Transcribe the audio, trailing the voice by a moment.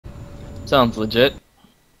Sounds legit.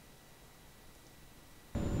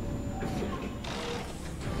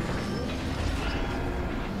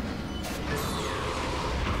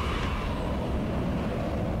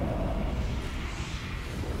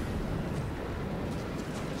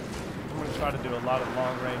 I'm gonna try to do a lot of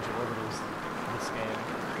long-range orbitals in this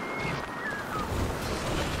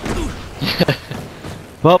game.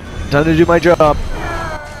 Well, time to do my job.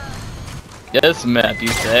 Yes, map, you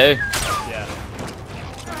say? Yeah.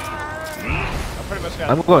 I pretty much got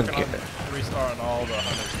I'm going 3-star on all the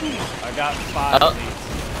hunters. I got 5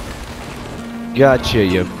 elites. Gotcha,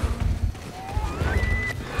 you.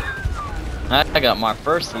 I got my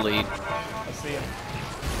first elite. I see him.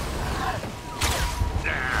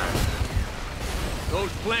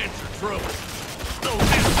 Those plants are trouble. So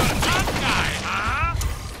this is a top guy, huh?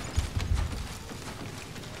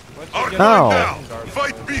 What'd you get Ow. on Dark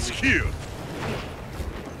Fight Souls? beast here.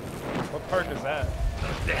 What perk is that?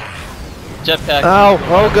 Jetpack. Ow!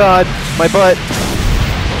 Oh god, my butt.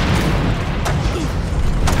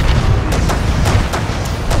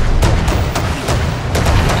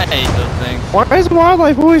 I hate those things. Why is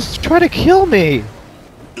wildlife always try to kill me?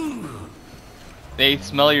 They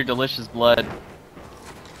smell your delicious blood.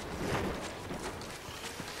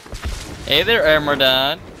 Hey there,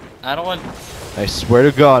 Armordon. I don't want. I swear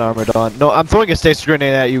to God, Armordon. No, I'm throwing a stasis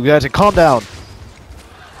grenade at you guys. Calm down.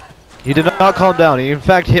 He did not calm down. He in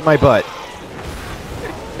fact hit my butt.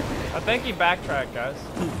 I think he backtracked, guys.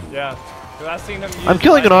 Yeah. Cause I seen him use I'm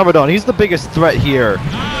killing an Armordon. He's the biggest threat here.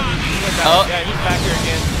 Oh. Yeah, he's back here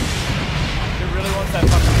again. He really wants that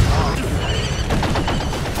fucking bomb.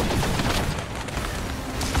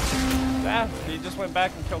 Yeah, he just went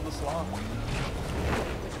back and killed the sloth.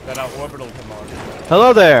 That orbital him on.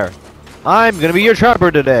 Hello there. I'm gonna be your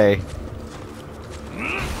chopper today.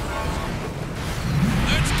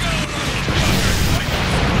 Let's go.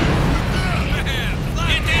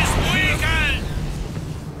 It is weekend.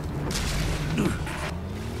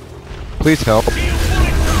 Please help.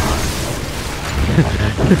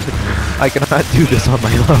 I cannot do this on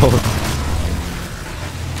my own.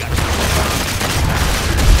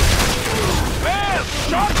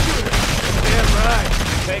 Damn right.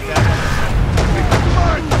 Take that.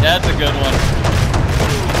 That's a good one.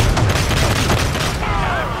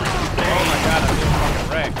 Oh my god, I'm being fucking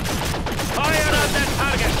wrecked. Fire on that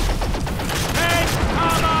target. Hey,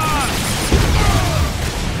 come on.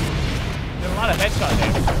 Did a lot of headshot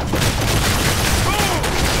damage.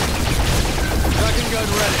 Dragon gun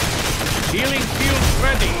ready. Healing field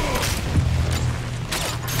ready.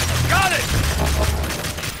 Got it.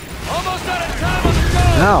 Almost out of time on the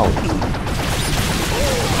gun. Ow.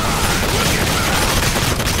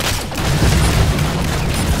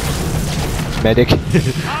 Medic.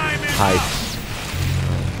 Hi.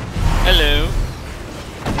 Hello.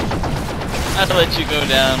 I'd let you go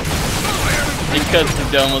down. Because the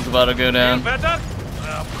dome was about to go down. Better?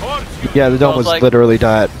 Of course you. Yeah, the dome Sounds was like- literally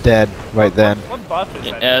dead right then. What buff is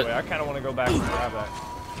that Yeah. anyway? I kind of want to go back and grab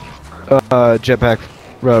that. Jetpack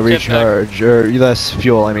recharge, or less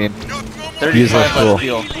fuel, I mean. 35 Useless less fuel.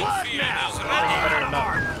 fuel. Better than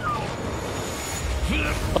nothing.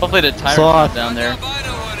 Hopefully the tyrant's Sloth. not down there.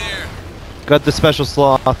 Got the special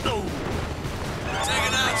sloth.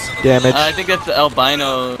 Damage. I think that's the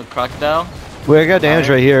albino crocodile. Wait, I got damage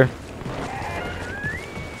right here.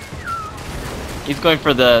 He's going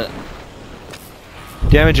for the.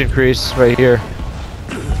 Damage increase right here.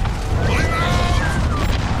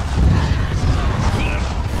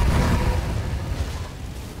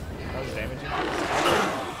 That was damaging.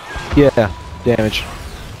 Yeah, damage.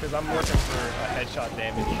 Because I'm looking for a headshot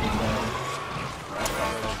damage.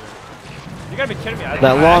 You gotta be kidding me.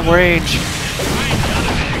 That long range.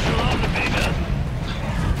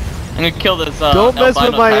 I'm gonna kill this. Don't mess with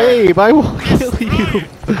albino my tyrant. aim. I will kill you.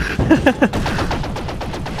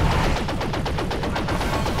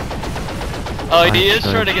 Oh, he is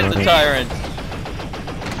trying to get the tyrant.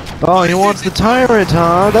 Oh, he wants the tyrant,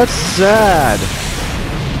 huh? That's sad.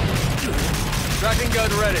 Dragon gun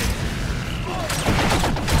ready.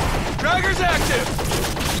 Tracker's active.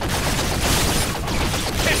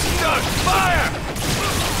 It's done. Fire.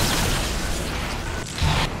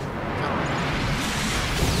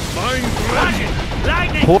 Mine ready.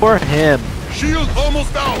 Lightning. Poor him. Shield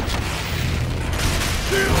almost out.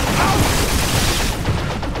 Shield out.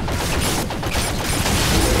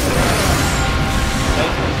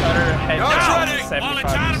 Headshot ready.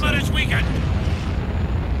 75%. It's weekend.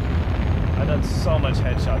 I've done so much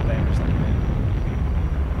headshot damage that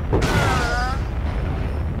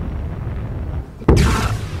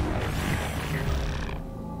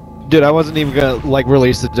Dude, I wasn't even gonna like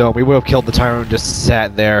release the dome. We would have killed the tyrant and just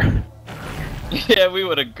sat there. Yeah, we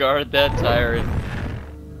would have guarded that tyrant.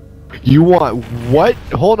 You want what?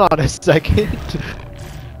 Hold on a second.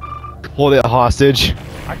 Hold it hostage.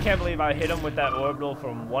 I can't believe I hit him with that orbital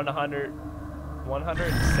from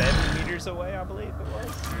 107 meters away, I believe it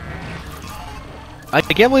was. I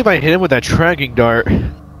can't believe I hit him with that tracking dart.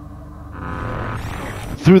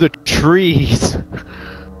 Through the trees.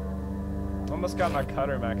 Almost got my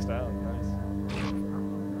cutter maxed out. Nice.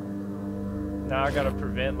 Now I gotta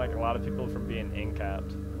prevent like a lot of people from being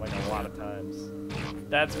in-capped, like a lot of times.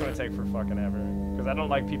 That's gonna take for fucking ever, because I don't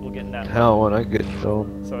like people getting that. Hell, when I get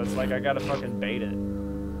home. So it's like I gotta fucking bait it.